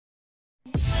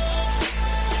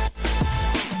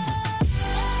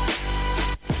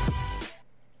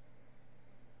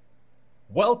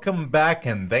Welcome back,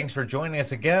 and thanks for joining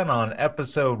us again on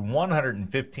episode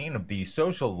 115 of the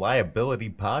Social Liability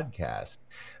Podcast,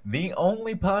 the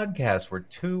only podcast where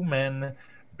two men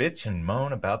bitch and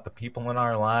moan about the people in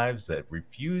our lives that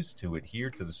refuse to adhere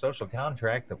to the social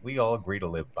contract that we all agree to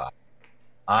live by.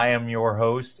 I am your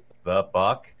host, The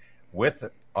Buck,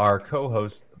 with our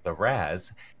co-host, The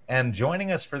Raz, and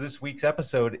joining us for this week's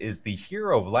episode is the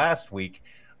hero of last week,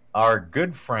 our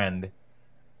good friend,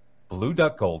 Blue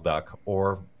Duck Gold Duck,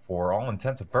 or for all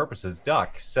intents and purposes,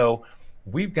 Duck. So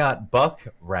we've got Buck,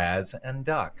 Raz, and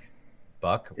Duck.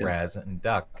 Buck, yeah. Raz, and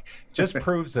Duck. Just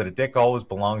proves that a dick always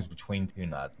belongs between two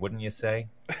nuts, wouldn't you say?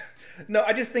 No,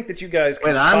 I just think that you guys...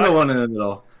 Wait, I'm the one in the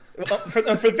middle.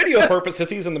 For video purposes,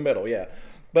 he's in the middle, yeah.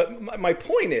 But my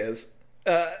point is,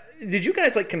 did you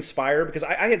guys conspire? Because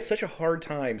I had such a hard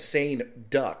time saying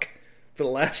Duck for the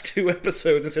last two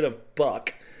episodes instead of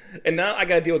Buck. And now I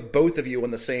got to deal with both of you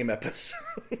on the same episode.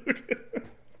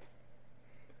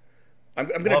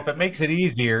 Well, if it makes it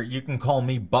easier, you can call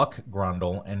me Buck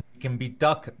Grundle, and you can be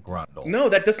Duck Grundle. No,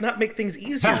 that does not make things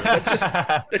easier.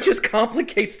 That just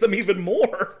complicates them even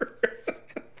more.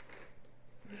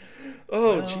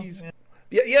 Oh, jeez. Well,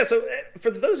 yeah. So,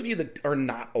 for those of you that are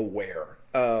not aware,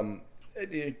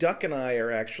 Duck and I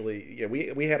are actually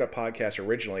we had a podcast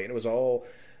originally, and it was all.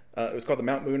 It was called the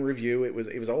Mount Moon Review. It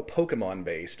was all Pokemon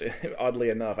based. Oddly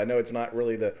enough, I know it's not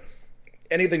really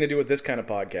anything to do with this kind of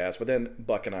podcast. But then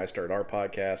Buck and I started our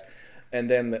podcast, and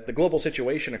then the global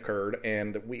situation occurred,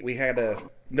 and we had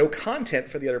no content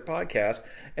for the other podcast.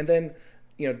 And then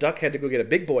Duck had to go get a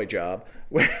big boy job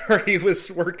where he was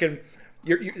working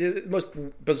the most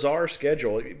bizarre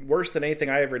schedule, worse than anything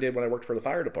I ever did when I worked for the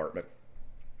fire department.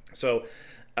 So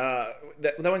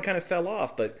that one kind of fell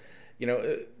off, but.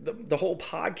 The whole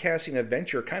podcasting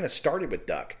adventure kind of started with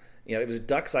Duck. It was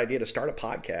Duck's idea to start a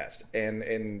podcast,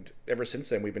 and ever since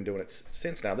then we've been doing it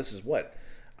since. Now this is what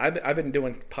I've been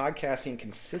doing podcasting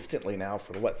consistently now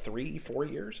for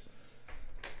 3-4 years,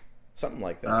 something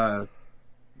like that.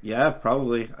 Yeah,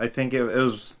 probably. I think it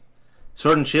was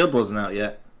Sword and Shield wasn't out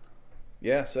yet.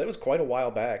 Yeah, so that was quite a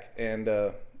while back, and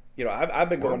I've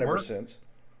been going ever since.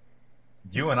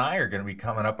 You and I are going to be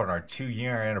coming up on our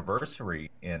 2-year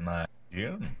anniversary in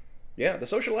June. Yeah, the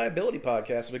Social Liability Podcast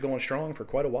has been going strong for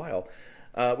quite a while.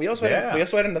 We also had a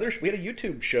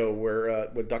YouTube show where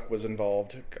Duck was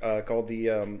involved called the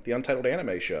Untitled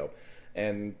Anime Show,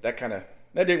 and that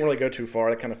didn't really go too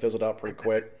far. That kind of fizzled out pretty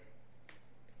quick.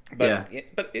 But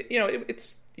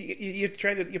it's you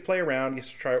play around, you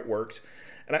try it works,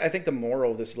 and I think the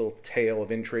moral of this little tale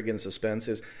of intrigue and suspense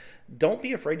is don't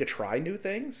be afraid to try new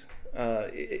things.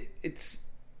 There's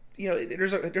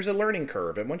a learning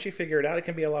curve, and once you figure it out, it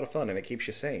can be a lot of fun, and it keeps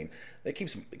you sane. It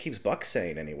keeps Buck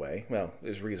sane anyway. Well,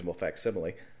 there's a reasonable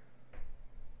facsimile.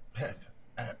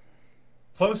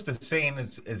 Close to sane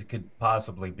as it could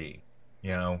possibly be,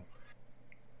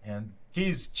 And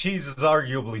cheese is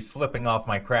arguably slipping off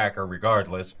my cracker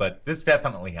regardless, but this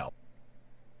definitely helped.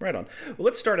 Right on. Well,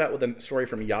 let's start out with a story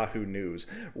from Yahoo News.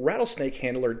 Rattlesnake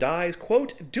handler dies,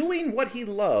 quote, doing what he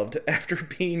loved after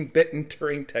being bitten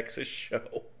during Texas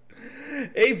show.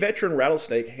 A veteran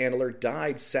rattlesnake handler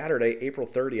died Saturday, April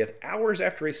 30th, hours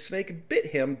after a snake bit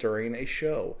him during a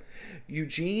show.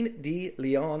 Eugene de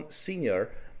Leon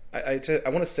Sr., I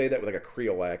want to say that with a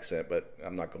Creole accent, but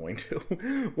I'm not going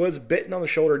to, was bitten on the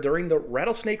shoulder during the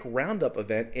Rattlesnake Roundup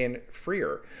event in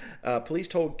Freer. Police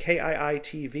told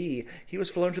KII-TV he was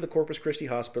flown to the Corpus Christi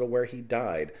Hospital where he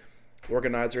died.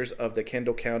 Organizers of the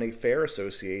Kendall County Fair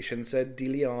Association said De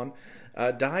Leon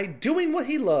died doing what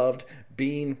he loved,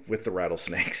 being with the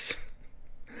rattlesnakes.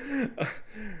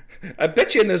 I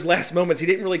bet you in those last moments he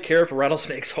didn't really care for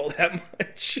rattlesnakes all that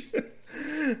much.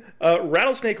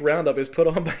 Rattlesnake Roundup is put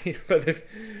on by the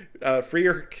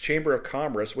Freer Chamber of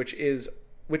Commerce,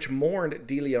 which mourned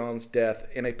De Leon's death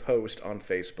in a post on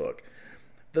Facebook.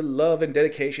 The love and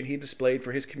dedication he displayed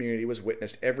for his community was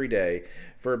witnessed every day,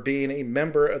 for being a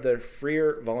member of the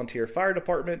Freer Volunteer Fire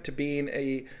Department to being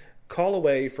a call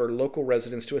away for local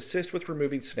residents to assist with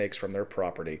removing snakes from their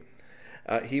property.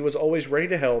 He was always ready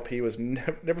to help. He was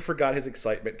never forgot his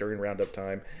excitement during Roundup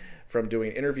time. From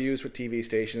doing interviews with TV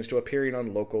stations to appearing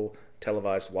on local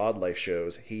televised wildlife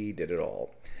shows, he did it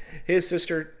all. His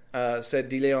sister said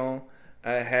De Leon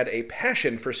had a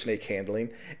passion for snake handling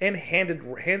and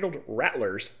handled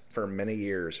rattlers for many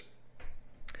years.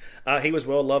 He was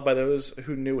well loved by those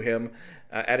who knew him,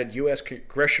 added U.S.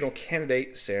 congressional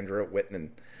candidate Sandra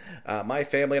Whitman. My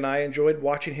family and I enjoyed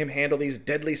watching him handle these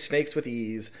deadly snakes with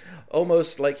ease,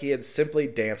 almost like he had simply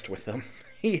danced with them.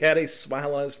 He had a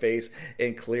smile on his face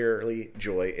and clearly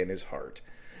joy in his heart.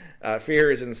 Freer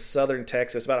is in southern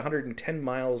Texas, about 110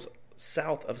 miles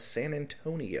south of San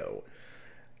Antonio.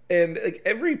 And like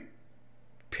every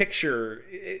picture,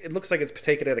 it looks like it's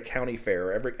taken at a county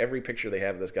fair. Every picture they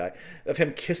have of this guy, of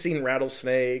him kissing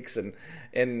rattlesnakes and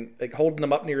like holding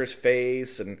them up near his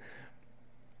face. And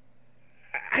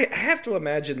I have to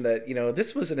imagine that, you know,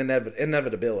 this was an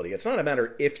inevitability. It's not a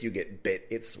matter if you get bit,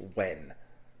 it's when.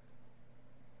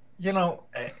 You know,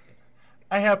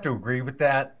 I have to agree with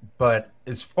that, but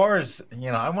as far as,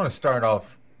 you know, I want to start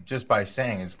off just by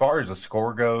saying, as far as the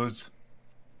score goes,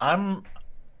 I'm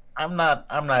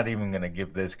not even going to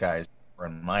give this guy a score,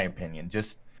 in my opinion,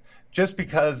 just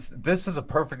because this is a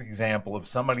perfect example of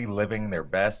somebody living their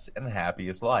best and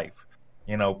happiest life.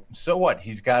 You know, so what?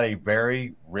 He's got a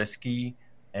very risky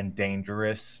and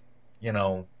dangerous, you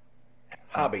know,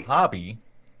 hobby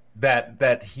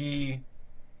that he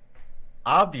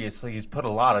obviously has put a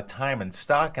lot of time and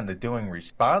stock into doing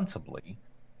responsibly,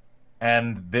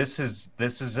 and this is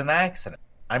an accident.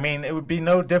 I mean, it would be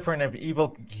no different if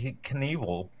Evel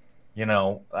Knievel, you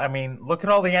know, I mean, look at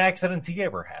all the accidents he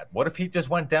ever had. What if he just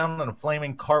went down in a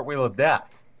flaming cartwheel of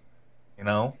death? You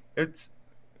know, it's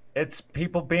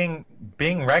people being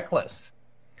reckless.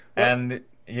 Well, and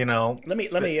you know, let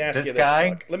me ask you this, guy.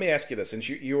 Doc. Let me ask you this, since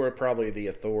you are probably the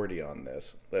authority on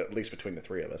this, at least between the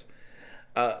three of us.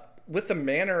 With the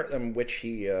manner in which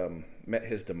he met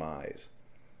his demise,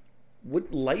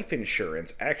 would life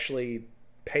insurance actually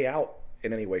pay out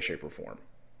in any way, shape, or form?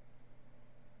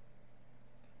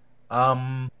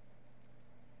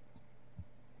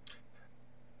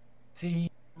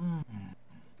 See,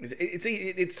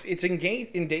 it's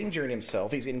endangering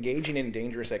himself. He's engaging in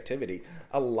dangerous activity.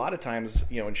 A lot of times,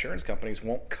 you know, insurance companies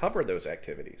won't cover those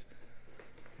activities.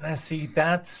 Now, see,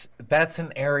 that's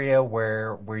an area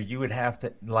where you would have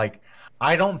to, like,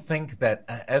 I don't think that,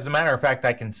 as a matter of fact,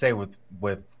 I can say with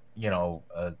you know,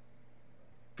 a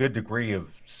good degree of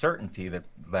certainty that,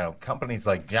 you know, companies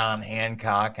like John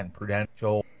Hancock and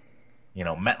Prudential, you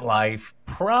know, MetLife,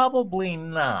 probably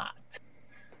not.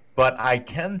 But I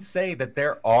can say that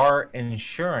there are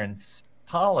insurance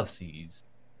policies,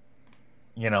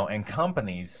 you know, and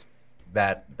companies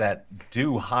that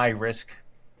do high risk,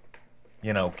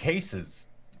 you know, cases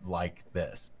like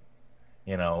this.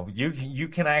 You know, you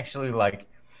can actually, like,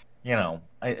 you know,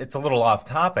 it's a little off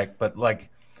topic, but like,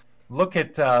 look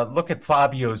at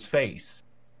Fabio's face.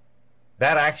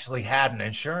 That actually had an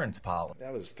insurance policy.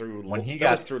 That was through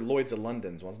was through Lloyd's of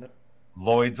London's, wasn't it?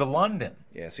 Lloyd's of London.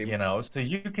 Yeah, see, you know, so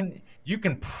you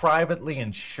can privately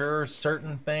insure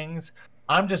certain things.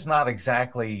 I'm just not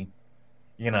exactly,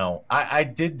 you know, I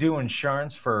did do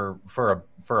insurance for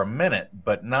a minute,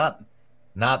 but not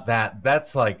that.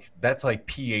 That's like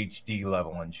PhD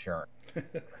level insurance.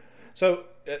 So,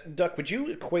 Duck, would you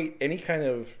equate any kind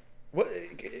of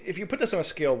if you put this on a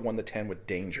scale of 1 to 10 with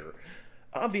danger?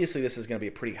 Obviously, this is going to be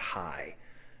pretty high.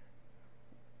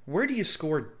 Where do you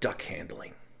score duck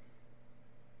handling?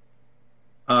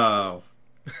 Oh.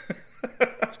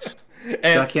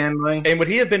 Duck handling? And would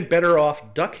he have been better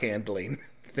off duck handling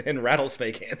than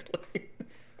rattlesnake handling?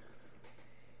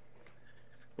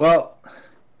 Well,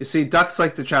 you see, ducks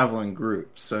like to travel in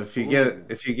groups. So if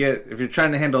you're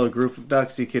trying to handle a group of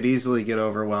ducks, you could easily get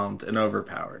overwhelmed and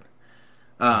overpowered.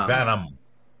 Venom.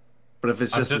 But if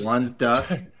it's just one duck,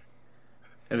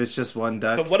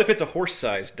 But what if it's a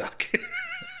horse-sized duck?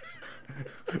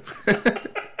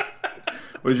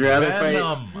 Would you rather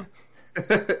Venom.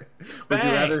 Would you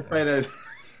rather fight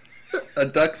a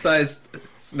duck-sized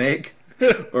snake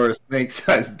or a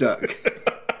snake-sized duck?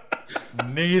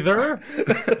 Neither.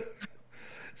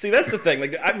 See, that's the thing.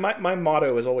 Like, my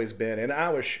motto has always been, and I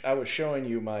was showing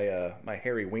you my my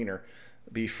hairy wiener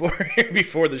before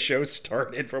the show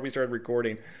started, before we started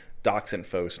recording. Docs and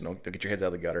folks, don't get your heads out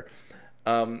of the gutter.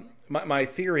 My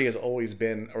theory has always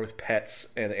been, with pets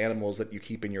and animals that you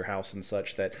keep in your house and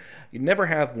such, that you never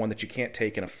have one that you can't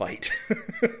take in a fight.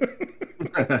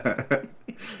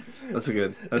 That's a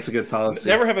good policy.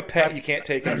 Never have a pet you can't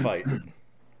take in a fight.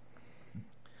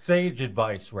 Sage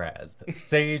advice, Raz.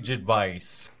 Sage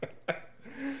advice.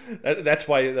 That's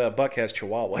why Buck has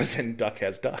chihuahuas and Duck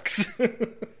has ducks.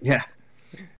 Yeah.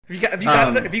 Have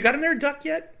you got another duck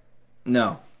yet?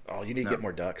 No. Oh, you need to get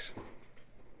more ducks.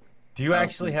 Do you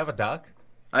actually have a duck?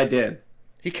 I did.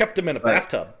 He kept them in a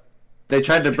bathtub. They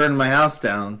tried to burn my house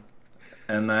down,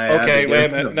 and I Okay, wait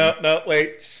a minute. No,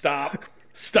 wait. Stop.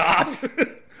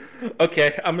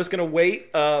 Okay, I'm just going to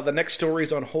wait. The next story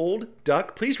is on hold.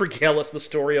 Duck, please regale us the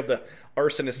story of the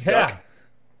arsonist duck.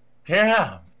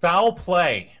 Yeah. Foul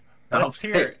play. Let's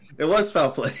hear it. It was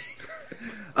foul play.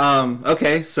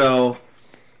 Okay, so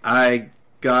I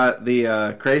got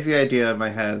the crazy idea in my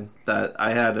head that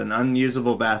I had an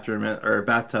unusable bathroom or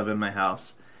bathtub in my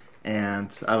house,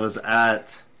 and I was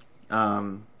at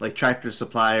like Tractor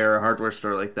Supply or a hardware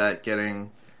store like that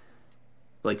getting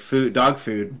like dog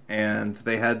food, and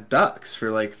they had ducks for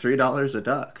like $3 a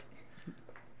duck.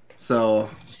 So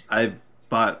I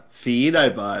bought feed, I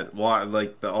bought water,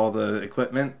 like all the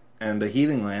equipment and a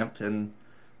heating lamp, and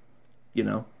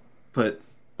put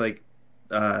like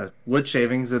wood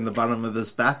shavings in the bottom of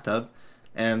this bathtub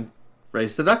and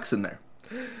raised the ducks in there.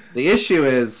 The issue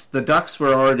is the ducks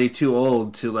were already too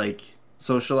old to like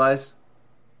socialize,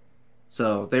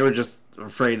 so they were just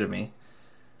afraid of me.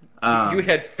 You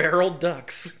had feral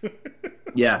ducks.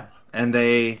 Yeah, and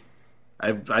I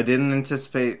didn't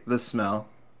anticipate the smell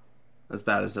as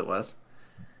bad as it was.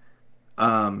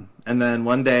 And then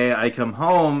one day I come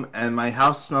home and my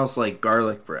house smells like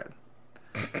garlic bread.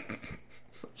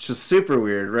 It's just super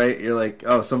weird, right? You're like,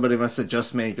 oh, somebody must have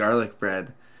just made garlic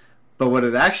bread. But what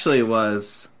it actually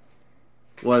was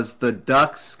the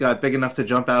ducks got big enough to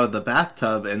jump out of the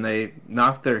bathtub, and they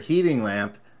knocked their heating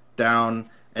lamp down,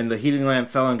 and the heating lamp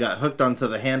fell and got hooked onto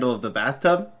the handle of the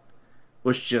bathtub,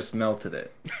 which just melted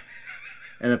it.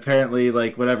 And apparently,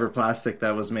 like, whatever plastic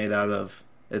that was made out of,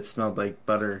 it smelled like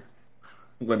butter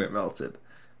when it melted.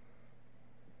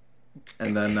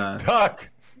 And then Duck.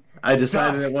 I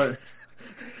decided it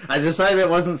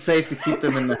wasn't safe to keep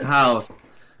them in the house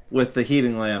with the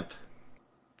heating lamp,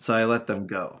 so I let them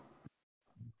go.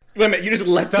 Wait a minute, you just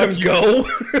let them go?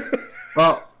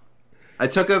 Well, I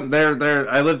took them.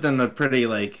 I lived in a pretty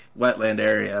like wetland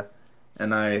area,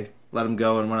 and I let them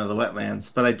go in one of the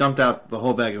wetlands. But I dumped out the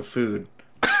whole bag of food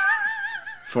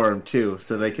for them too,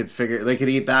 so they could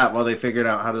eat that while they figured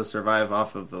out how to survive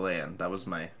off of the land. That was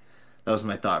my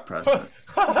thought process.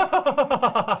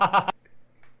 I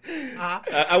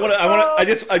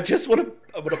just want to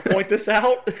point this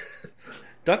out.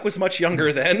 Duck was much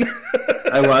younger then.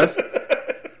 I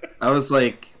was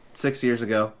like 6 years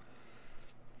ago.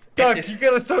 Duck, you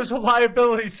get a social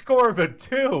liability score of a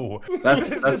 2.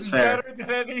 That's fair.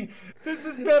 This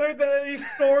is better than any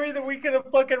story that we could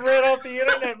have fucking read off the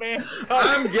internet, man.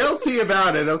 I'm guilty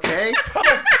about it, okay?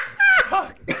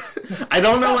 I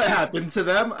don't know what happened to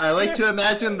them. I like to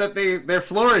imagine that they're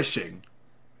flourishing.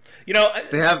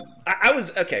 They have. I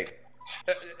was okay.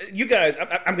 You guys,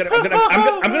 I'm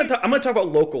gonna talk about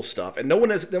local stuff, and no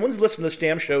one's listening to this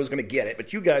damn show is gonna get it,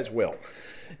 but you guys will.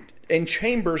 In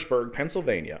Chambersburg,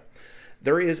 Pennsylvania,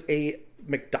 there is a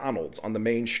McDonald's on the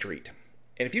main street,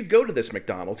 and if you go to this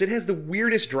McDonald's, it has the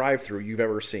weirdest drive-through you've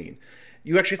ever seen.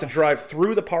 You actually have to drive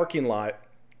through the parking lot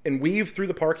and weave through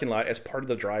the parking lot as part of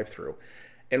the drive-through.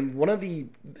 And one of the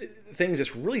things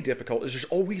that's really difficult is there's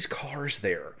always cars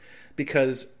there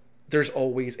because there's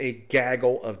always a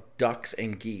gaggle of ducks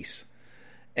and geese.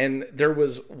 And there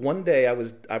was one day I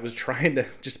was trying to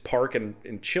just park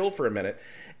and chill for a minute,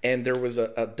 and there was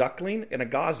a duckling and a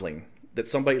gosling that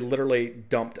somebody literally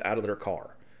dumped out of their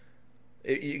car.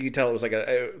 You could tell it was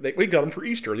like we got them for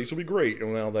Easter. These will be great.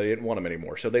 And well, they didn't want them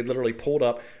anymore, so they literally pulled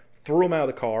up, threw them out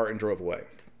of the car, and drove away.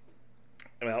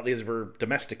 Well, these were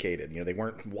domesticated. They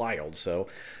weren't wild. So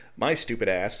my stupid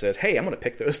ass said, hey, I'm going to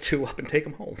pick those two up and take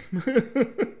them home.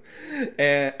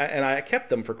 and I kept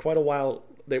them for quite a while.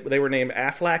 They were named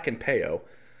Aflac and Peo.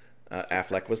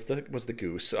 Affleck was the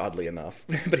goose, oddly enough,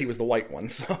 but he was the white one.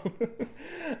 So,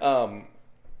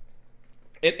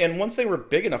 and once they were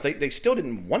big enough, they still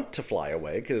didn't want to fly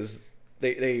away because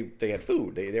they had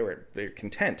food. They were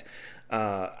content.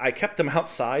 I kept them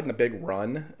outside in a big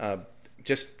run,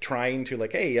 just trying to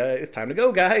like, hey, it's time to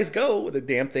go, guys, go. The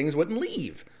damn things wouldn't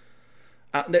leave.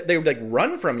 They would like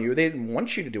run from you. They didn't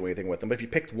want you to do anything with them. But if you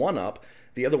picked one up,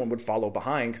 the other one would follow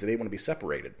behind because they didn't want to be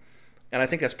separated. And I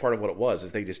think that's part of what it was.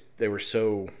 Is they were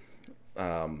so,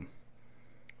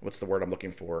 what's the word I'm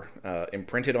looking for?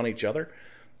 Imprinted on each other.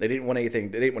 They didn't want anything.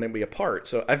 They didn't want to be apart.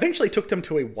 So I eventually took them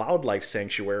to a wildlife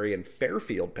sanctuary in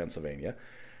Fairfield, Pennsylvania,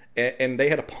 and they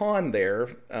had a pond there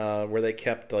where they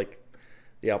kept like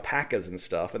the alpacas and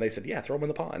stuff, and they said, yeah, throw them in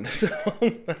the pond. So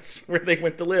that's where they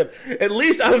went to live. At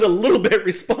least I was a little bit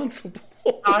responsible.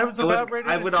 I was about ready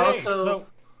to say.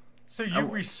 So you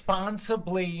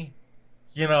responsibly,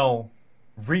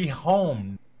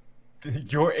 rehomed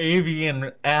your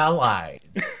avian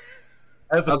allies,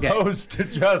 as opposed to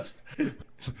just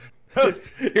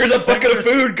here's a bucket of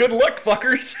food. Good luck,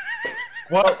 fuckers.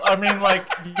 Well, I mean, like,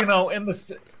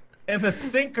 in the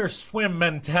sink or swim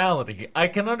mentality, I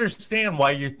can understand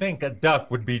why you think a duck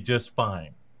would be just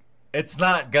fine. It's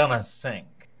not gonna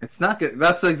sink. It's not good.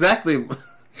 That's exactly what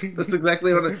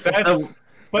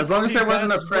as long as there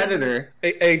wasn't a predator.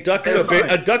 A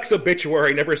duck's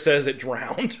obituary never says it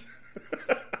drowned.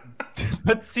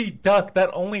 But see, Duck, that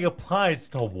only applies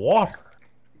to water.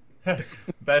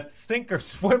 that sink or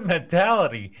swim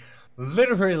mentality,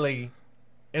 literally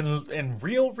in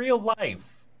real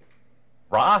life.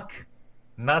 Rock,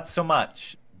 not so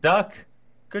much. Duck,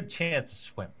 good chance to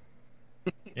swim.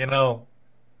 You know,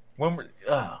 when we're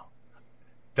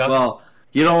Duck. Well,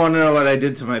 you don't want to know what I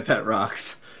did to my pet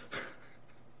rocks.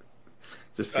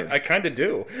 Just kidding. I kind of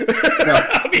do. No,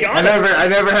 I'll be honest. I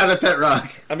never had a pet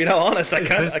rock. I mean, how honest, I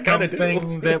kind of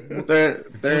do.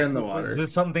 They're in the water. Is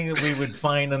this something that we would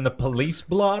find in the police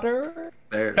blotter?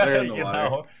 They're in the water.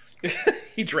 Know?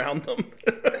 He drowned them.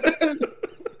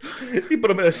 He put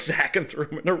them in a sack and threw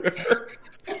them in a river.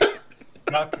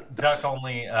 Duck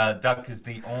is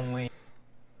the only,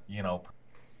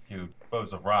 who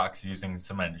dispose of rocks using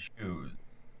cement shoes.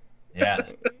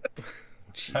 Yes.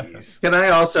 Jeez. Can I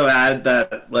also add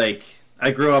that, like,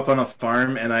 I grew up on a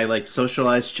farm and I, like,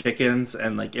 socialized chickens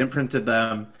and, like, imprinted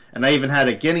them. And I even had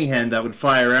a guinea hen that would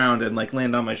fly around and, like,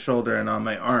 land on my shoulder and on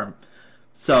my arm.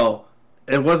 So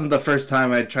it wasn't the first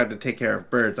time I tried to take care of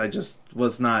birds. I did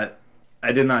not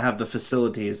have the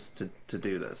facilities to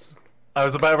do this. I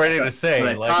was about ready to say,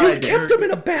 you kept them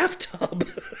in a bathtub.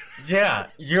 Yeah,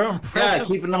 you're impressive. Yeah,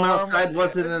 keeping them outside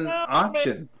wasn't an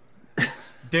option.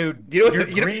 Dude, your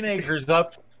Green Acres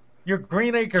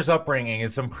upbringing,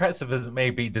 as impressive as it may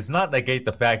be, does not negate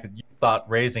the fact that you thought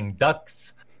raising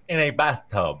ducks in a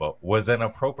bathtub was an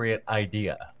appropriate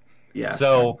idea. Yeah.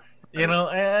 So,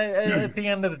 at the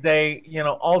end of the day,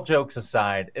 all jokes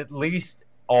aside, at least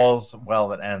all's well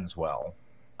that ends well.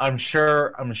 I'm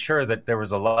sure that there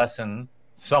was a lesson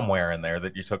somewhere in there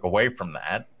that you took away from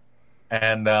that.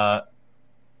 And, I'm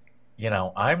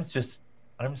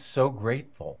so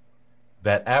grateful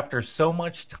that after so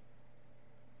much time,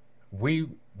 we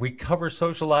cover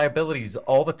social liabilities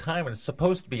all the time, and it's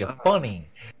supposed to be a funny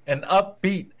and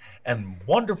upbeat and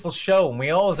wonderful show, and we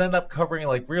always end up covering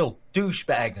like real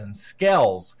douchebags and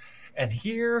skells. And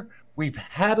here we've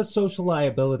had a social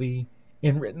liability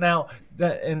in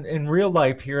real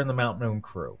life here in the Mount Moon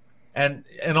Crew. And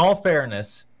in all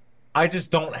fairness, I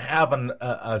just don't have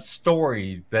a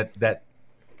story that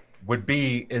would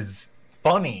be as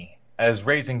funny as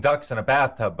raising ducks in a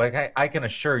bathtub, but I can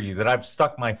assure you that I've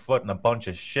stuck my foot in a bunch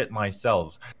of shit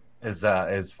myself as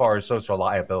far as social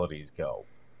liabilities go.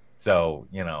 So,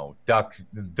 duck,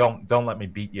 don't let me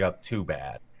beat you up too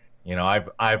bad.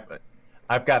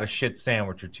 I've got a shit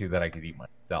sandwich or two that I could eat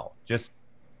myself. Just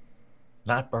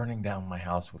not burning down my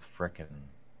house with frickin'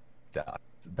 ducks.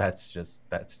 That's just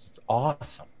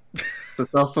awesome. It's a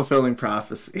self-fulfilling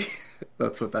prophecy.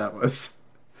 That's what that was.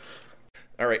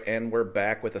 All right, and we're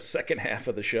back with the second half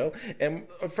of the show. And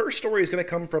our first story is going to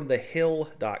come from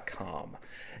thehill.com.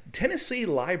 Tennessee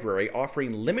Library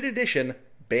offering limited edition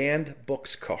banned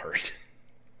books card.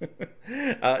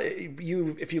 If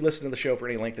you listen to the show for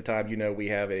any length of time, we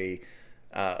have a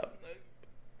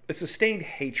sustained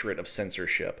hatred of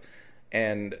censorship.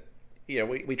 And,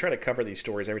 we try to cover these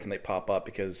stories every time they pop up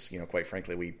because, quite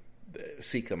frankly, we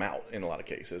seek them out in a lot of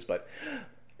cases. But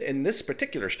in this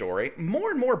particular story,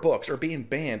 more and more books are being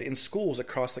banned in schools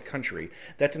across the country.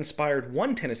 That's inspired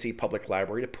one Tennessee public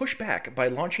library to push back by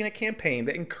launching a campaign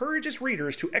that encourages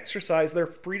readers to exercise their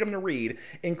freedom to read,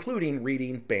 including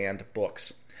reading banned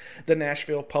books. The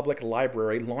Nashville Public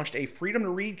Library launched a Freedom to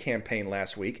Read campaign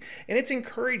last week, and it's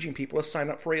encouraging people to sign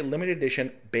up for a limited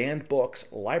edition banned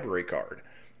books library card.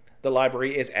 The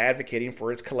library is advocating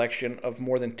for its collection of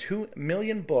more than 2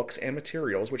 million books and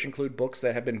materials, which include books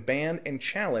that have been banned and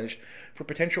challenged for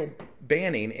potential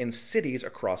banning in cities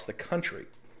across the country.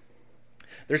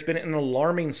 There's been an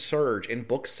alarming surge in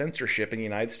book censorship in the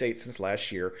United States since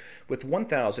last year, with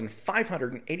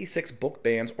 1,586 book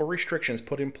bans or restrictions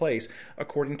put in place,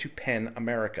 according to PEN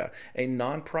America, a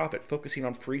nonprofit focusing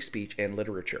on free speech and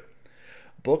literature.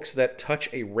 Books that touch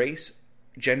a race,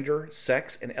 gender,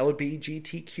 sex, and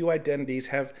LGBTQ identities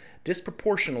have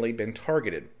disproportionately been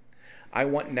targeted. I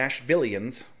want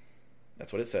Nashvillians,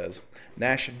 that's what it says,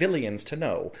 Nashvillians to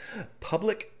know,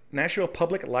 Nashville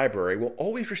Public Library will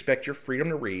always respect your freedom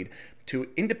to read, to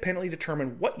independently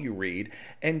determine what you read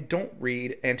and don't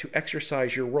read, and to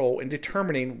exercise your role in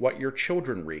determining what your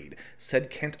children read, said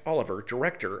Kent Oliver,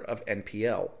 director of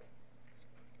NPL.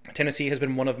 Tennessee has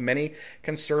been one of many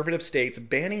conservative states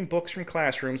banning books from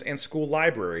classrooms and school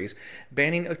libraries,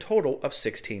 banning a total of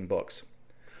 16 books.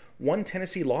 One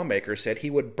Tennessee lawmaker said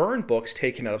he would burn books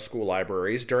taken out of school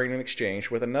libraries during an exchange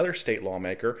with another state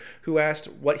lawmaker who asked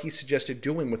what he suggested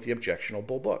doing with the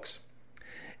objectionable books.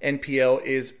 NPL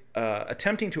is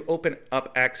attempting to open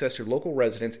up access to local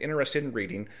residents interested in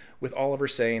reading, with Oliver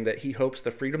saying that he hopes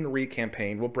the Freedom to Read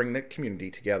campaign will bring the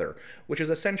community together, which is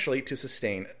essentially to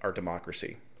sustain our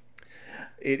democracy.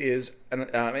 It is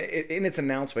in its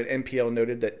announcement, NPL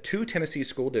noted that 2 Tennessee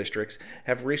school districts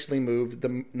have recently moved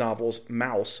the novels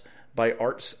Mouse by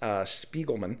Art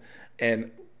Spiegelman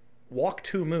and Walk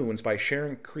Two Moons by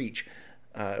Sharon Creech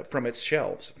from its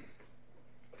shelves.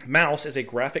 Mouse is a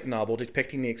graphic novel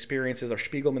depicting the experiences of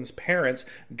Spiegelman's parents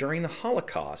during the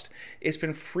Holocaust. It's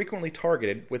been frequently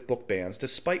targeted with book bans,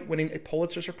 despite winning a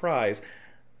Pulitzer Prize.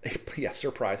 Yeah,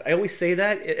 surprise. I always say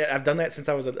that. I've done that since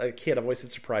I was a kid. I've always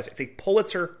said surprise. It's a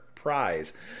Pulitzer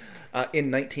Prize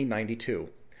in 1992.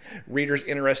 Readers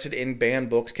interested in banned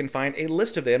books can find a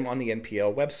list of them on the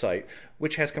NPL website,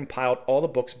 which has compiled all the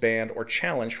books banned or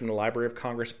challenged from the Library of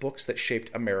Congress Books That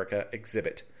Shaped America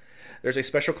exhibit. There's a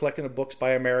special collection of books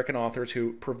by American authors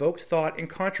who provoked thought and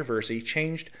controversy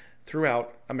changed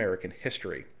throughout American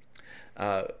history.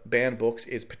 Banned books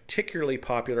is particularly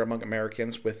popular among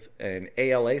Americans, with an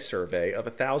ALA survey of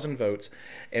 1,000 votes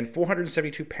and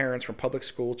 472 parents from public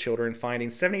school children finding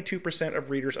 72% of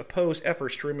readers opposed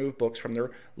efforts to remove books from their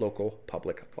local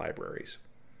public libraries.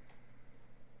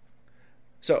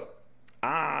 So,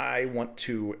 I want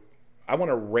to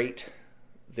rate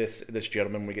this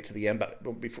gentleman when we get to the end, but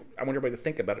I want everybody to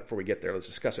think about it before we get there. Let's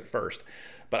discuss it first.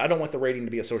 But I don't want the rating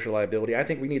to be a social liability. I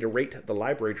think we need to rate the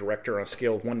library director on a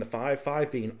scale of 1 to 5,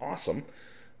 5 being awesome,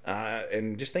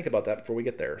 and just think about that before we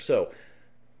get there. So,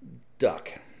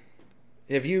 Duck,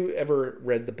 have you ever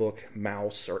read the book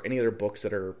Mouse or any other books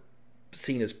that are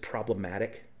seen as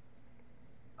problematic?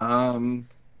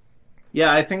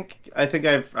 Yeah, I think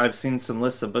I've seen some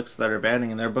lists of books that are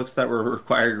banning, and they're books that were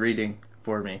required reading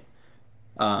for me.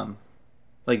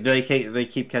 Like they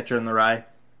keep Catcher in the Rye.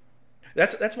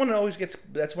 That's one that always gets.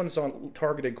 That's one that's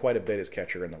targeted quite a bit. Is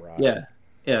Catcher in the Rye?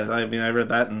 Yeah. I mean, I read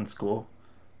that in school.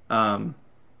 I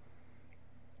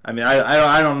mean,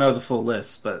 I don't know the full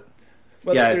list, but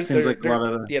yeah, it seems like a lot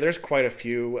of the... Yeah, there's quite a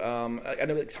few. I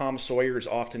know that Tom Sawyer is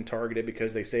often targeted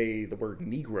because they say the word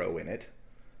Negro in it.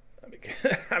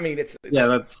 I mean, it's yeah,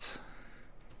 that's.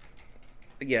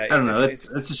 Yeah, I don't know. It's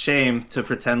a shame to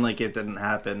pretend like it didn't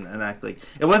happen and act like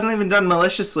it wasn't even done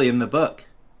maliciously in the book.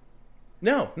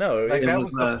 No. Like, that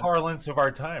was the parlance of our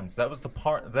times. That was the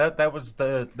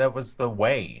that was the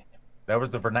way. That was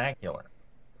the vernacular.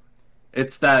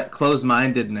 It's that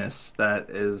closed-mindedness that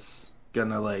is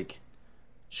gonna like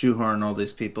shoehorn all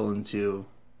these people into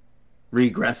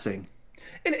regressing.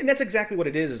 And that's exactly what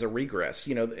it is a regress.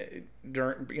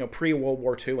 During pre-World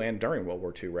War II and during World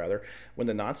War II, rather, when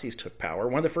the Nazis took power,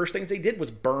 one of the first things they did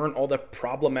was burn all the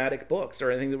problematic books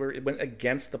or anything that went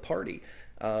against the party.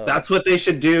 That's what they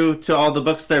should do to all the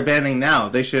books they're banning now.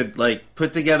 They should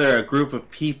put together a group of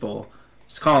people,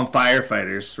 just call them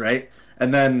firefighters, right?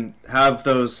 And then have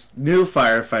those new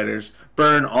firefighters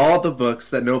burn all the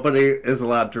books that nobody is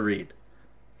allowed to read.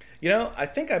 I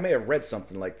think I may have read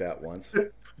something like that once.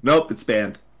 Nope, it's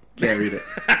banned. Can't read it.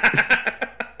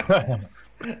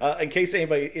 In case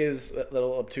anybody is a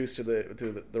little obtuse to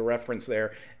the reference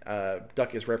there,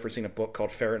 Duck is referencing a book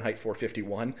called Fahrenheit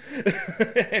 451,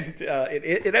 and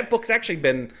that book's actually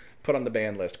been put on the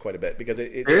ban list quite a bit because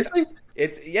seriously?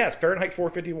 Yes, Fahrenheit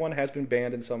 451 has been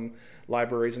banned in some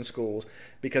libraries and schools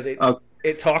because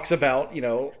it talks about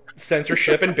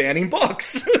censorship and banning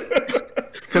books.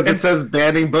 Because it says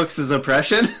banning books is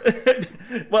oppression.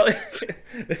 Well,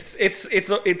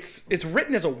 it's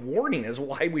written as a warning as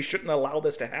why we shouldn't allow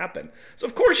this to happen. So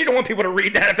of course you don't want people to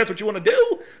read that if that's what you want to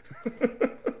do.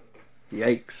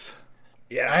 Yikes!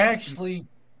 Yeah, I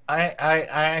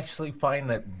actually find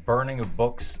that burning of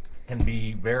books can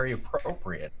be very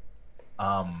appropriate.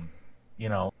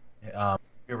 You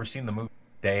ever seen the movie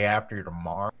Day After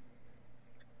Tomorrow?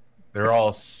 They're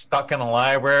all stuck in a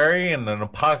library and an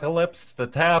apocalypse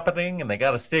that's happening, and they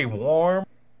got to stay warm,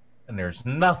 and there's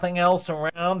nothing else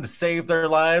around to save their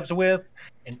lives with.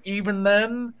 And even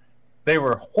then, they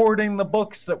were hoarding the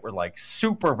books that were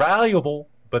super valuable,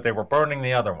 but they were burning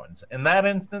the other ones. In that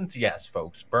instance, yes,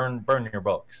 folks, burn your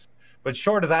books. But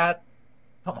short of that,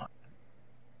 come on,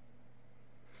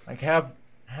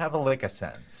 have a lick of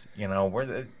sense,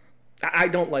 I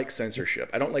don't like censorship.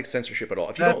 I don't like censorship at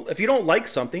all. If you don't like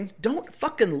something, don't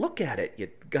fucking look at it, you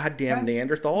goddamn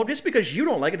Neanderthal. Just because you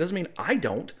don't like it doesn't mean I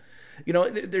don't.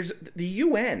 There's the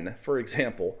UN, for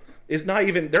example, is not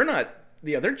even. They're not.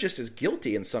 They're just as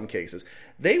guilty in some cases.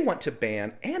 They want to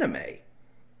ban anime.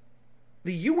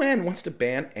 The UN wants to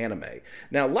ban anime.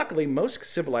 Now, luckily, most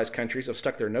civilized countries have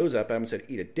stuck their nose up and said,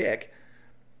 "Eat a dick."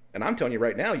 And I'm telling you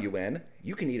right now, UN,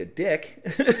 you can eat a dick.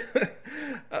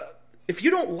 If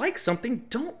you don't like something,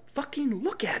 don't fucking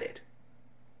look at it.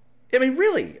 I mean,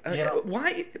 really,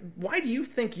 why do you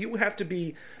think you have to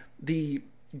be the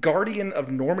guardian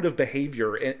of normative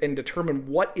behavior and determine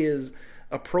what is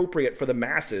appropriate for the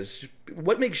masses?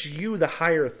 What makes you the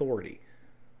higher authority?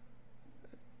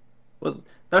 Well,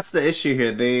 that's the issue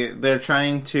here. They're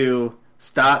trying to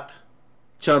stop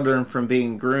children from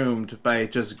being groomed by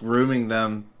just grooming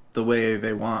them the way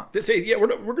they want. They say, yeah, we're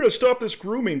going to stop this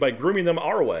grooming by grooming them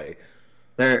our way.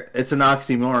 It's an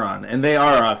oxymoron, and they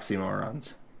are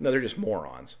oxymorons. No, they're just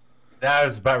morons. I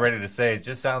was about ready to say, it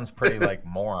just sounds pretty like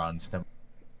morons to me.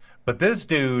 But this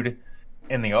dude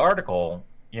in the article,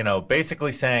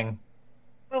 basically saying,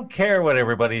 I don't care what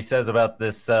everybody says about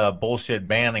this bullshit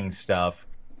banning stuff.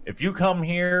 If you come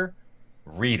here,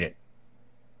 read it.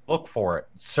 Look for it.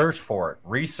 Search for it.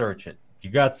 Research it. If you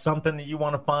got something that you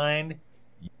want to find,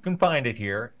 you can find it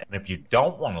here. And if you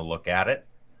don't want to look at it,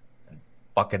 then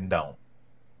fucking don't.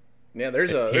 Yeah,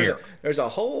 there's a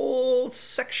whole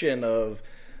section of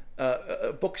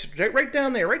books right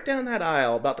down there, right down that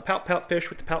aisle about the pout fish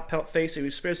with the pout face who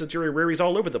spares the jury rearies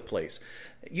all over the place.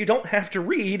 You don't have to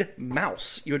read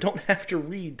Mouse. You don't have to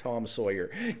read Tom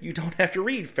Sawyer. You don't have to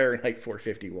read Fahrenheit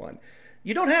 451.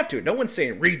 You don't have to. No one's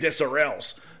saying read this or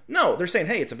else. No, they're saying,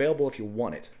 hey, it's available if you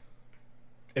want it.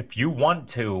 If you want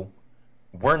to,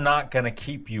 we're not going to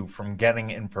keep you from getting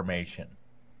information.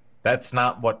 That's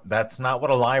not what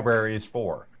a library is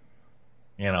for.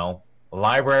 A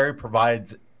library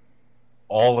provides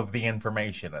all of the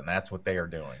information, and that's what they are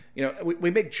doing.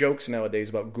 We make jokes nowadays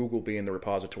about Google being the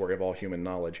repository of all human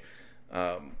knowledge.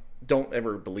 Don't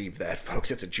ever believe that,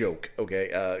 folks. It's a joke,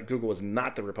 okay? Google is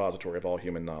not the repository of all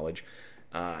human knowledge.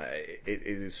 It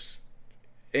is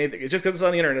anything. Just because it's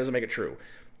on the internet doesn't make it true.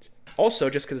 Also,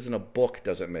 just because it's in a book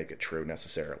doesn't make it true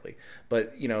necessarily.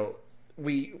 But,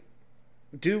 we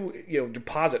do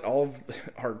deposit all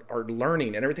of our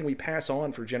learning and everything we pass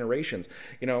on for generations.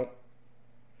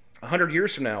 100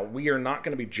 years from now, we are not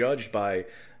going to be judged by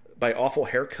awful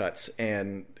haircuts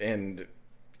and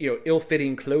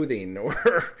ill-fitting clothing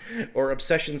or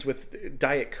obsessions with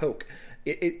Diet Coke.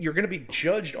 You're going to be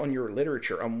judged on your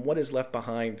literature, on what is left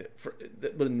behind, for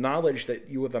the knowledge that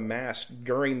you have amassed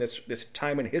during this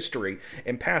time in history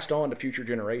and passed on to future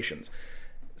generations.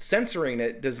 Censoring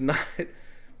it does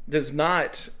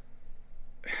not.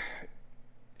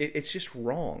 It's just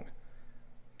wrong.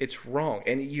 It's wrong,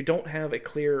 and you don't have a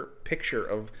clear picture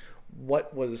of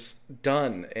what was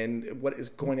done and what is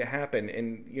going to happen,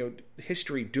 and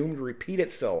history doomed to repeat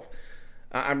itself.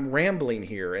 I'm rambling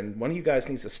here, and one of you guys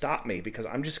needs to stop me because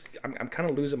I'm kind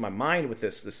of losing my mind with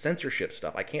this censorship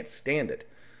stuff. I can't stand it.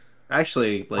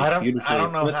 Actually, I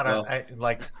don't know how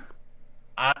to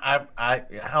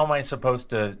how am I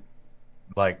supposed to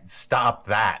stop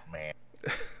that, man?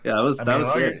 Yeah, that was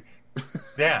good.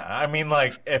 Yeah, I mean,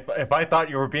 if I thought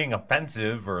you were being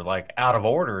offensive or out of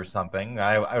order or something,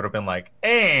 I would have been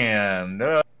and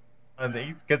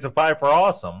he gets a 5 for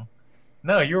awesome.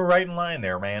 No, you were right in line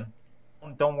there, man.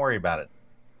 Don't worry about it.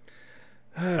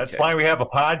 Okay. That's why we have a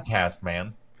podcast,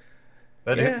 man.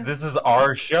 This is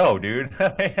our show, dude.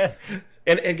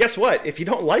 And guess what? If you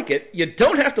don't like it, you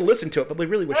don't have to listen to it. But we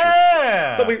really wish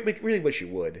we really wish you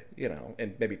would,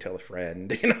 and maybe tell a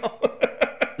friend,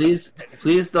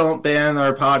 Please don't ban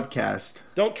our podcast.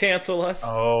 Don't cancel us.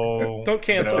 Oh, don't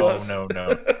cancel us. No.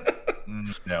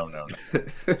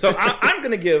 So I'm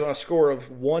going to give a score of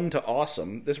 1 to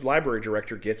awesome. This library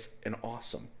director gets an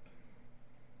awesome.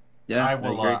 Yeah, I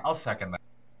will. I'll second that.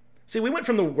 See, we went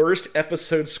from the worst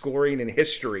episode scoring in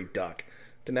history, Duck,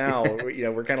 to now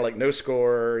we're kind of no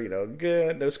score,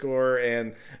 good, no score,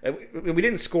 and we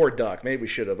didn't score Duck. Maybe we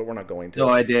should have, but we're not going to. No,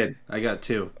 I did. I got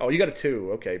 2. Oh, you got a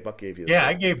 2. Okay, Buck gave you.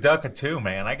 I gave Duck a 2,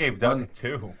 man. I gave Duck a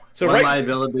 2. So one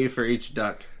liability for each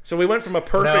duck. So we went from a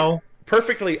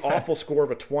perfectly awful score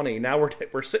of a 20. Now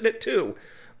we're sitting at 2,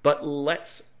 but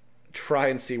let's try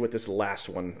and see what this last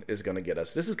one is going to get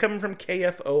us. This is coming from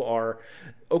KFOR,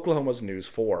 Oklahoma's News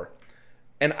 4.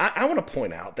 And I want to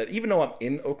point out that even though I'm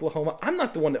in Oklahoma, I'm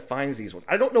not the one that finds these ones.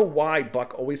 I don't know why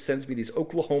Buck always sends me these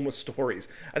Oklahoma stories.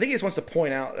 I think he just wants to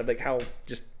point out how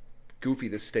just goofy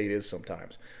this state is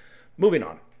sometimes. Moving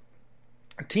on.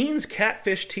 Teens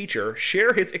catfish teacher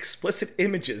share his explicit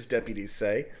images, deputies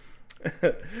say.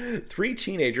 3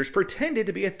 teenagers pretended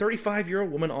to be a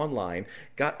 35-year-old woman online,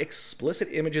 got explicit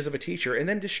images of a teacher, and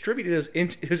then distributed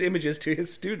his images to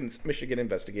his students, Michigan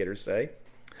investigators say.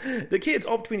 The kids,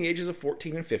 all between the ages of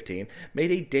 14 and 15,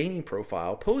 made a dating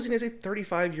profile posing as a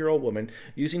 35-year-old woman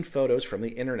using photos from the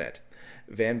internet.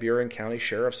 Van Buren County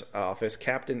Sheriff's Office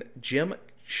Captain Jim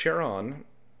Sharon,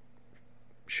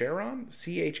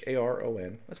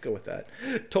 C-H-A-R-O-N, let's go with that,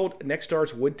 told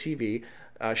Nextstar's Wood TV,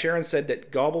 Sharon said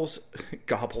that Gobbles,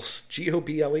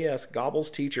 G-O-B-L-E-S, Gobbles'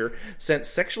 teacher sent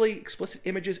sexually explicit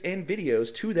images and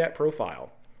videos to that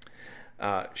profile.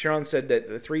 Sharon said that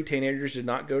the 3 teenagers did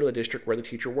not go to the district where the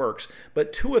teacher works,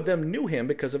 but 2 of them knew him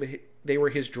because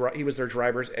he was their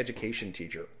driver's education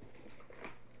teacher.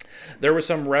 There was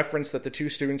some reference that the 2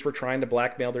 students were trying to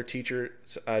blackmail their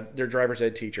driver's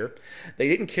ed teacher. They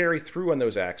didn't carry through on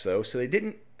those acts, though, so they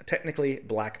didn't technically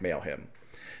blackmail him.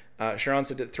 Sharon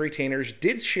said that 3 teenagers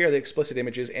did share the explicit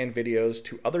images and videos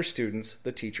to other students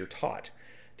the teacher taught.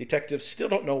 Detectives still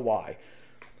don't know why.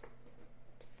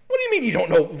 What do you mean you don't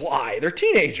know why? They're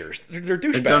teenagers. They're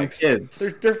douchebags. They're dumb kids.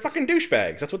 They're fucking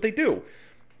douchebags. That's what they do.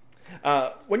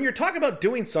 When you're talking about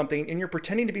doing something and you're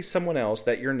pretending to be someone else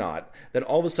that you're not, then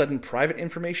all of a sudden private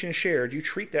information is shared, you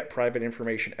treat that private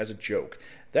information as a joke.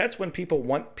 That's when people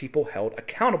want people held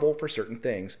accountable for certain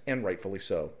things, and rightfully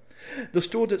so. The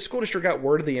school district got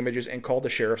word of the images and called the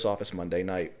sheriff's office Monday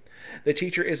night. The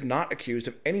teacher is not accused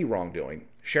of any wrongdoing.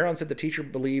 Sharon said the teacher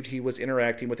believed he was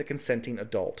interacting with a consenting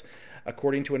adult.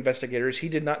 According to investigators, he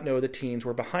did not know the teens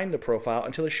were behind the profile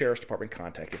until the sheriff's department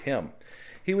contacted him.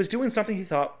 He was doing something he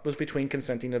thought was between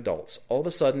consenting adults. All of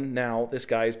a sudden, now, this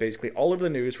guy is basically all over the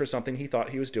news for something he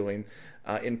thought he was doing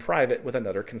in private with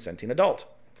another consenting adult.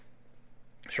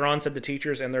 Sharon said the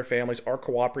teachers and their families are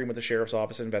cooperating with the sheriff's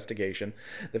office investigation.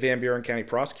 The Van Buren County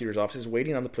Prosecutor's Office is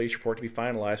waiting on the police report to be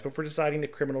finalized before deciding the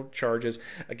criminal charges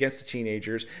against the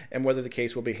teenagers and whether the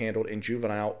case will be handled in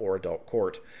juvenile or adult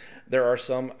court. There are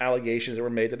some allegations that were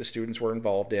made that the students were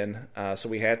involved in, so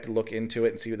we had to look into it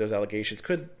and see what those allegations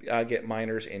could get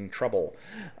minors in trouble.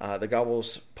 The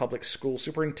Gobbles Public School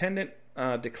Superintendent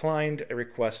declined a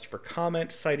request for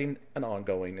comment, citing an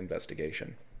ongoing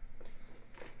investigation.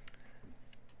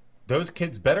 Those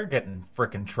kids better get in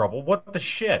frickin' trouble. What the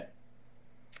shit?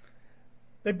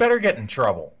 They better get in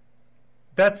trouble.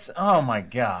 That's, oh my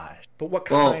gosh. But what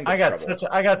kind of trouble?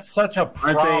 I got such a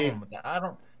problem with that.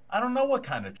 I don't know what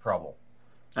kind of trouble.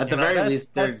 At the very least,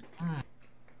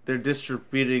 they're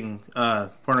distributing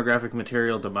pornographic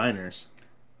material to minors.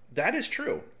 That is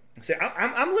true. See,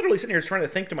 I'm literally sitting here trying to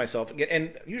think to myself,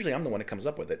 and usually I'm the one that comes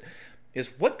up with it,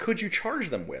 is what could you charge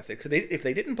them with? If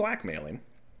they didn't blackmail him,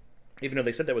 even though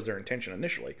they said that was their intention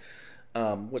initially,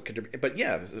 what could there be? But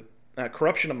yeah,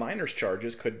 corruption of minors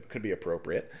charges could be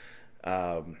appropriate,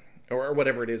 or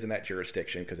whatever it is in that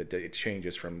jurisdiction, because it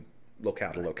changes from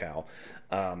locale to locale.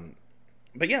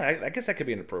 But yeah, I guess that could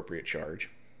be an appropriate charge.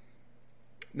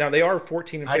 Now, they are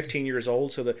 14 and 15 years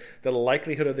old, so the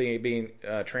likelihood of they being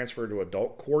transferred to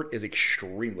adult court is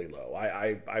extremely low.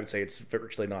 I would say it's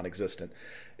virtually non-existent.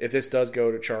 If this does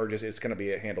go to charges, it's going to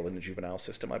be handled in the juvenile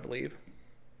system, I believe.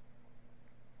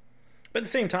 But at the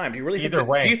same time, do you really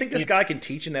do you think this guy can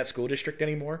teach in that school district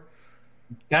anymore?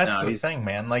 That's the thing,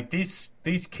 man. Like these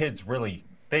kids really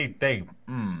they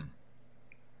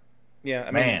Yeah,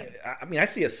 I mean I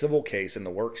see a civil case in the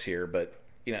works here, but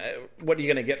you know, what are you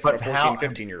going to get for a 14,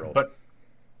 15-year-old? But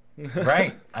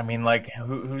right. I mean, like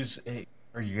who's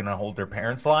are you going to hold their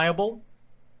parents liable?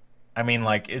 I mean,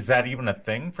 like, is that even a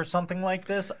thing for something like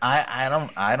this? I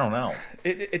don't know.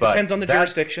 It depends on the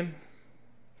jurisdiction.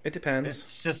 It depends.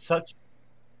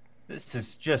 This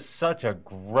is just such a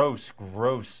gross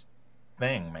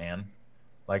thing, man.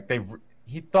 Like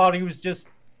he thought he was just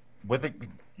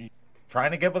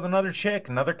trying to get with another chick,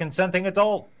 another consenting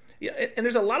adult. Yeah, and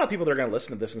there's a lot of people that are going to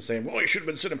listen to this and say, "Well, he should have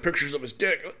been sending pictures of his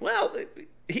dick." Well,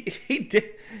 he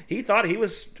did. He thought he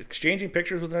was exchanging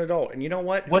pictures with an adult, and you know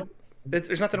what?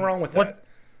 There's nothing wrong with that.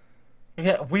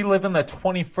 Yeah, we live in the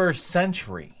 21st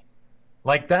century.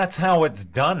 Like that's how it's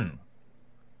done.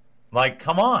 Like,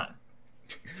 come on.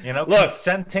 You know, look,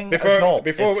 consenting adult.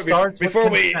 Before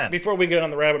we get on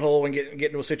the rabbit hole and get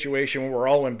into a situation where we're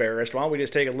all embarrassed, why don't we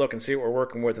just take a look and see what we're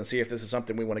working with and see if this is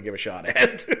something we want to give a shot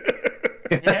at?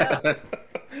 Yeah.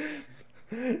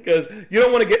 Because you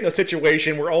don't want to get in a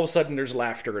situation where all of a sudden there's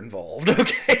laughter involved,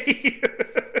 okay?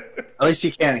 At least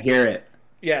you can't hear it.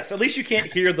 Yes, at least you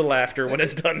can't hear the laughter when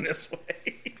it's done this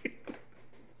way.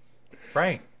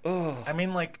 Right. Oh. I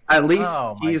mean, like, at least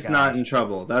he's not in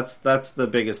trouble. That's the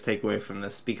biggest takeaway from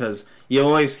this, because you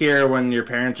always hear when your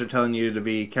parents are telling you to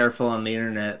be careful on the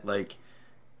internet, like,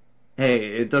 hey,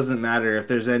 it doesn't matter if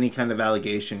there's any kind of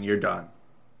allegation, you're done,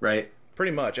 right?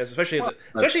 Pretty much, especially as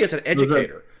an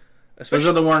educator. Those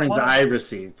are the warnings I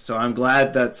received. So I'm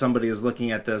glad that somebody is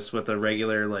looking at this with a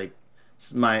regular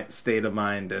state of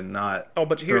mind and not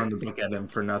throwing the book at him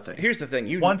for nothing. Here's the thing: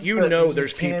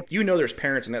 there's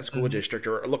parents in that school district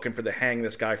who are looking for the hang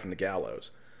this guy from the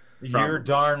gallows. You're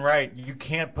darn right. You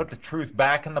can't put the truth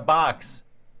back in the box.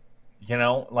 You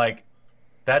know, like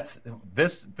that's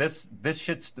this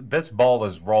ball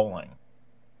is rolling.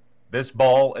 This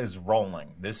ball is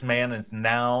rolling. This man is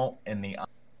now in the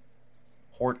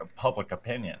court of public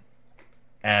opinion,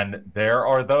 and there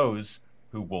are those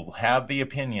who will have the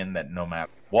opinion that no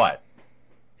matter what,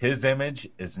 his image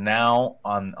is now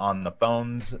on the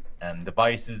phones and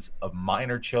devices of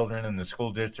minor children in the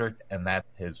school district, and that's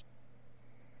his.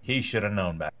 He should have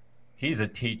known better. He's a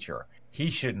teacher. He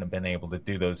shouldn't have been able to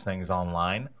do those things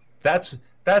online. That's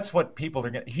what people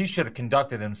are going to... He should have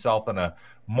conducted himself in a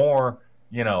more,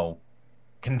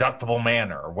 conductible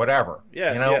manner or whatever.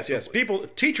 Yes.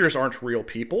 Teachers aren't real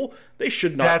people. They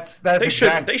should not... They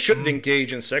shouldn't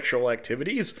engage in sexual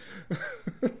activities.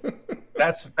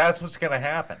 That's what's going to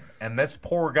happen. And this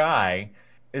poor guy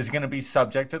is going to be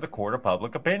subject to the court of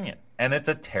public opinion. And it's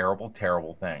a terrible,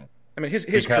 terrible thing. I mean,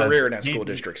 his career in that school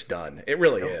district's done. It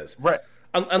really is. Right.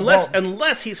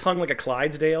 Unless he's hung like a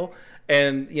Clydesdale,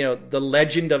 and the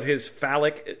legend of his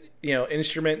phallic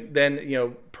instrument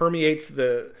then permeates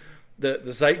the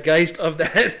zeitgeist of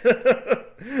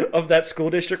that of that school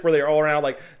district, where they're all around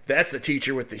like, that's the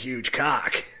teacher with the huge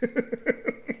cock.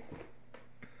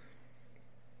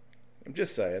 I'm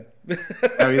just saying.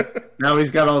 Now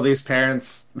he's got all these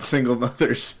parents, single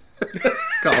mothers,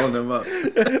 calling him up.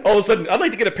 All of a sudden, I'd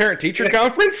like to get a parent-teacher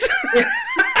conference.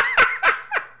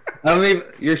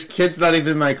 Your kid's not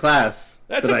even in my class.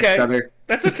 That's okay.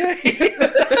 That's okay.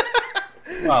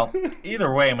 Well,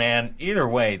 either way, man. Either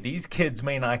way, these kids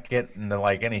may not get into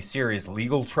any serious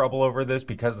legal trouble over this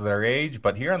because of their age,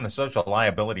 but here on the Social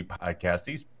Liability Podcast,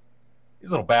 these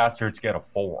little bastards get a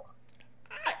 4.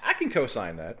 I can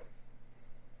co-sign that.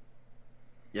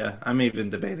 Yeah, I'm even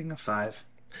debating a 5.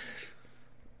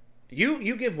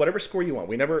 You give whatever score you want.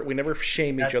 We never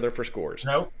shame each other for scores.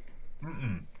 Nope.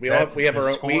 We have our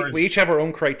own. We each have our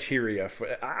own criteria.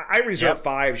 I reserve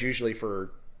 5s usually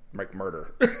for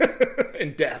murder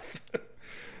and death.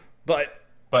 But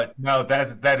no,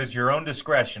 that is your own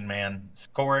discretion, man.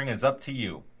 Scoring is up to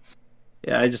you.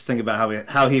 Yeah, I just think about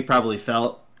how he probably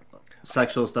felt,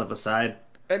 sexual stuff aside,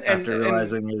 after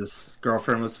realizing his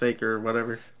girlfriend was fake or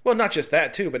whatever. Well, not just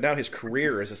that too, but now his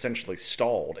career is essentially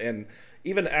stalled, and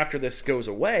even after this goes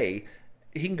away,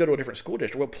 he can go to a different school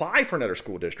district. Well, apply for another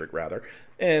school district, rather.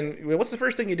 And what's the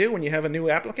first thing you do when you have a new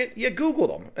applicant? You Google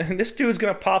them. And this dude's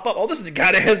going to pop up. Oh, this is the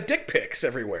guy that has dick pics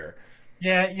everywhere.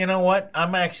 Yeah, you know what? I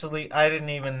didn't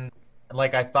even...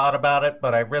 I thought about it,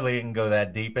 but I really didn't go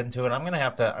that deep into it. I'm going to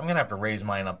have to raise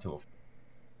mine up to a...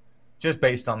 Just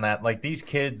based on that. These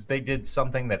kids, they did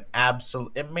something that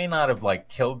absolutely... It may not have,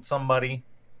 killed somebody,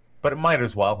 but it might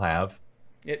as well have.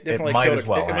 It definitely might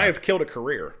have killed a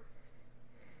career.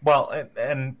 Well,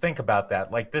 and think about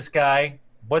that. This guy,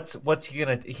 what's he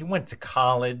gonna? He went to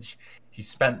college. He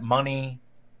spent money,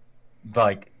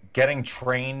 getting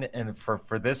trained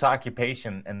for this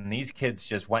occupation, and these kids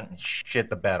just went and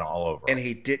shit the bed all over. And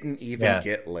he didn't even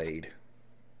get laid.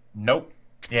 Nope.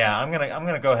 Yeah, I'm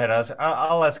gonna go ahead.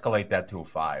 I'll escalate that to a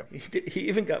 5. He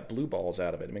even got blue balls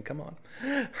out of it. I mean, come on.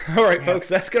 All right, folks,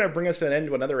 that's going to bring us to an end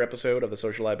to another episode of the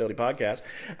Social Liability Podcast.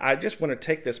 I just want to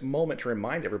take this moment to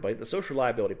remind everybody the Social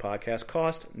Liability Podcast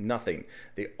costs nothing.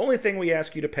 The only thing we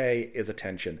ask you to pay is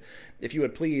attention. If you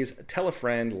would please tell a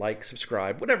friend,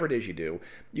 subscribe, whatever it is you do.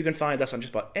 You can find us on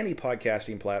just about any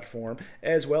podcasting platform,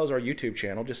 as well as our YouTube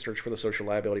channel. Just search for the Social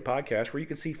Liability Podcast, where you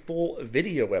can see full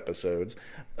video episodes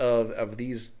of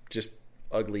these just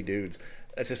ugly dudes.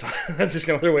 That's just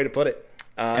another way to put it.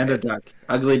 And a duck.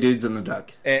 Ugly dudes and a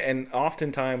duck. And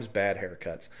oftentimes bad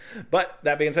haircuts. But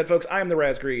that being said, folks, I am the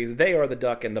Razgrees. They are the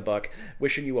Duck and the Buck.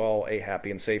 Wishing you all a happy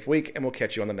and safe week, and we'll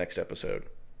catch you on the next episode.